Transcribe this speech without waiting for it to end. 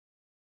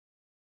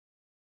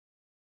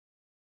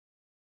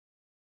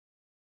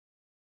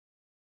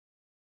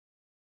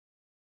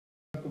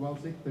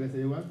Kowalczyk,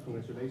 Therese Johaug,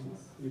 congratulations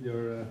with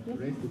your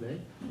race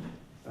today.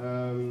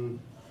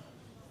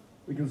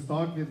 We can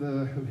start with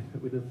the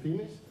with the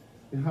finish.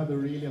 You had a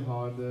really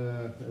hard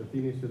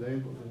finish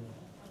today,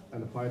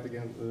 and a fight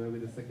again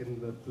with the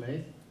second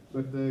place.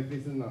 But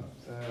Justyna,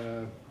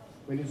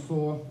 when you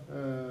saw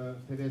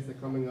Therese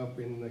coming up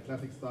in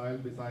classic style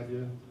beside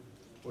you,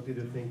 what did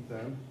you think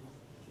then?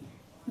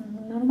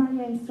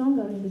 Normally I'm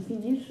stronger in the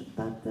finish,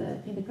 but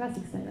in the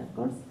classic style, of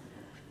course.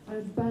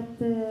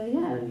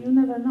 Yeah, you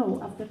never know.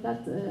 After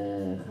that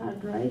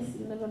hard race,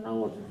 you never know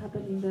what will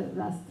happen in the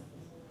last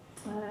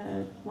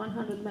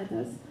 100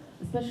 meters,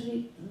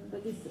 especially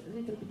that is a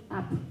little bit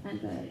up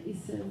and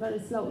is very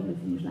slow in the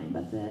finish line.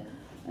 But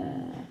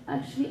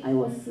actually, I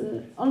was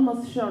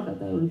almost sure that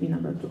I will be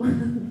number 2.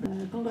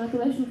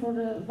 Congratulations for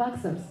the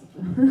Vaxxers,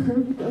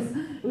 because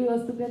we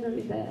was together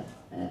in the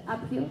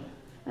uphill.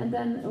 And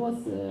then it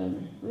was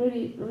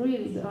really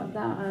long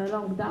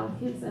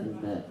downhills,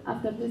 and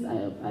after this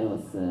I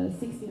was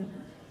 16,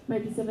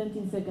 maybe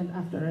 17 seconds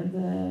after, and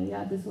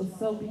yeah, this was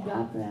so big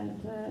up,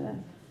 and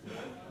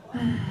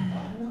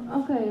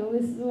okay,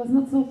 it was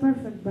not so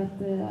perfect, but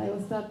I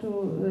was start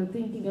to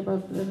thinking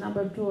about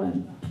number 2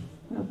 and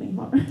nothing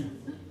more.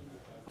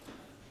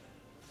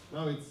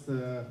 Now it's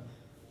 3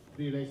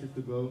 races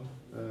to go,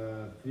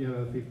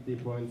 350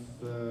 points,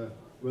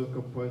 World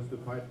Cup points to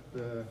fight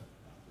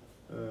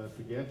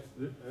to get.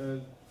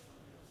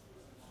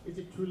 Is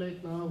it too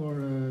late now, or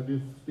do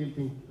you still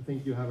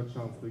think you have a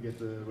chance to get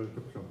the World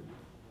Cup trophy?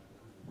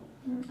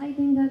 I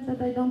think that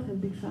I don't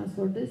have big chance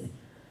for this.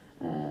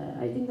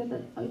 I think that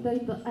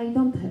I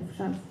don't have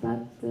chance,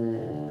 but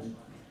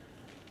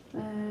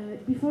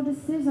before the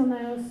season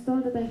I was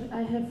told that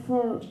I have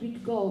 4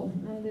 big goals,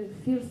 and the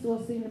first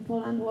was in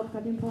Poland, World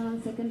Cup in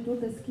Poland, second Tour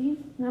de Ski,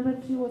 number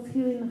 3 was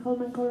here in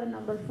Holmenkollen,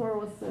 number 4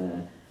 was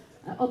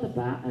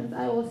Otepa, and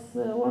I was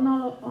won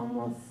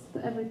almost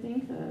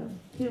everything.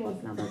 Here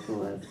was number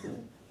 2.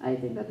 I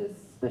think that is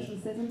special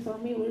season for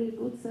me, really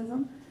good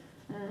season,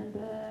 and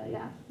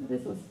yeah,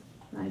 this was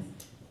nice.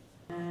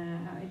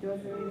 It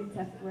was a really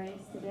tough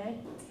race today.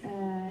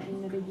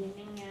 In the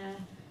beginning,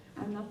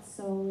 I'm not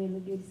so really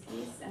good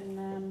skis,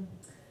 and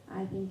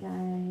I think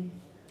I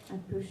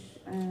push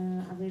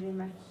really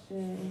much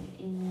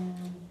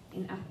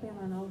in uphill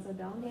and also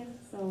downhill.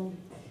 So,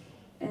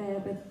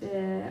 but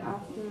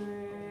after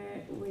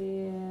we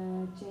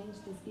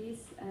changed the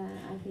skis,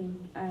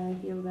 I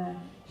feel the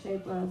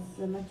shape was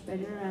much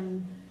better,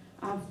 and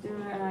after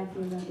I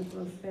feel that it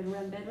was better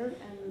and better,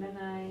 and then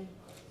I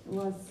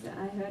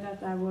heard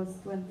that I was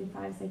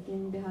 25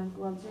 seconds behind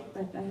Kowalczyk,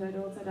 but I heard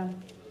also that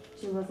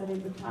she was a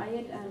little bit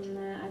tired, and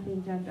I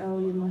think that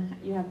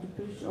you have to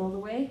push all the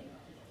way,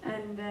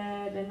 and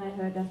then I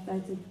heard that I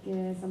took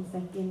some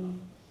seconds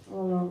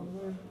all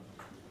over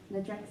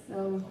the track,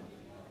 so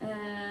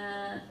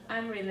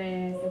I'm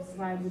really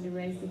satisfied with the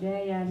race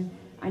today, and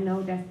I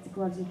know that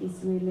Kowalczyk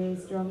is really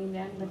strong in the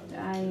end, but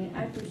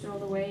I pushed all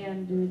the way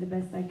and do the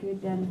best I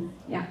could, and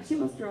yeah, she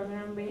was stronger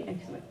than me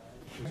actually.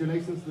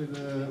 Congratulations with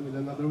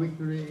another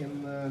victory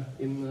in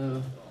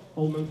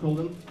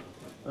Holmenkollen.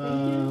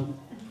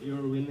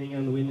 You're winning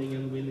and winning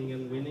and winning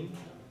and winning.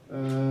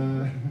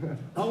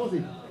 How was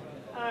it?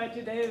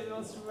 Today it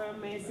was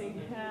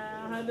amazing.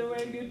 I had a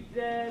very good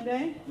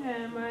day.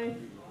 My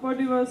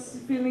body was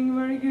feeling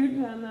very good,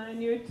 and I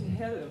knew it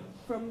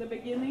from the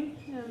beginning.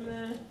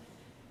 And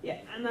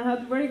yeah, and I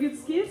had very good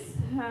skis.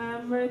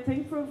 I'm very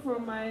thankful for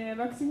my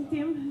vaccine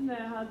team. They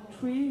had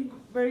 3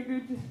 very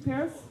good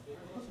pairs.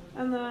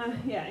 And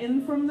yeah,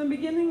 from the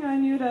beginning I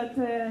knew that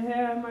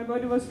my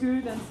body was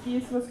good and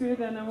skis was good,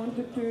 and I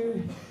wanted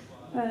to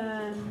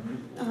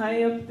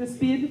high up the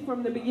speed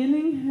from the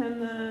beginning,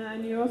 and I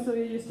knew also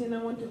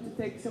Justyna wanted to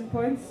take some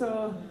points,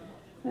 so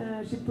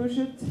she pushed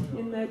it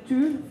in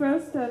 2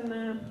 first,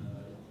 and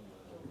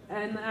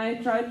I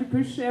tried to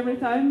push every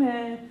time,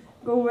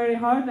 go very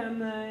hard,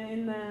 and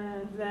in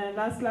the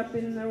last lap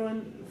in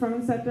the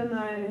front second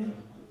I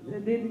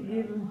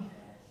did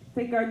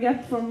take a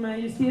gap from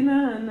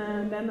Justyna, and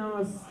then I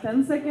was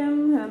 10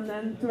 seconds, and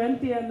then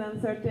 20, and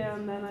then 30,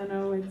 and then I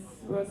know it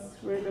was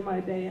really my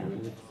day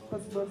and it's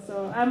possible.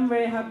 So I'm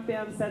very happy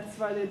and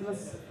satisfied. It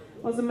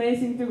was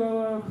amazing to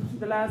go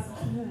the last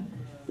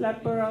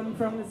lap around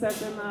from the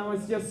set, and I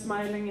was just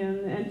smiling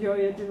and enjoy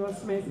it. It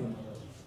was amazing.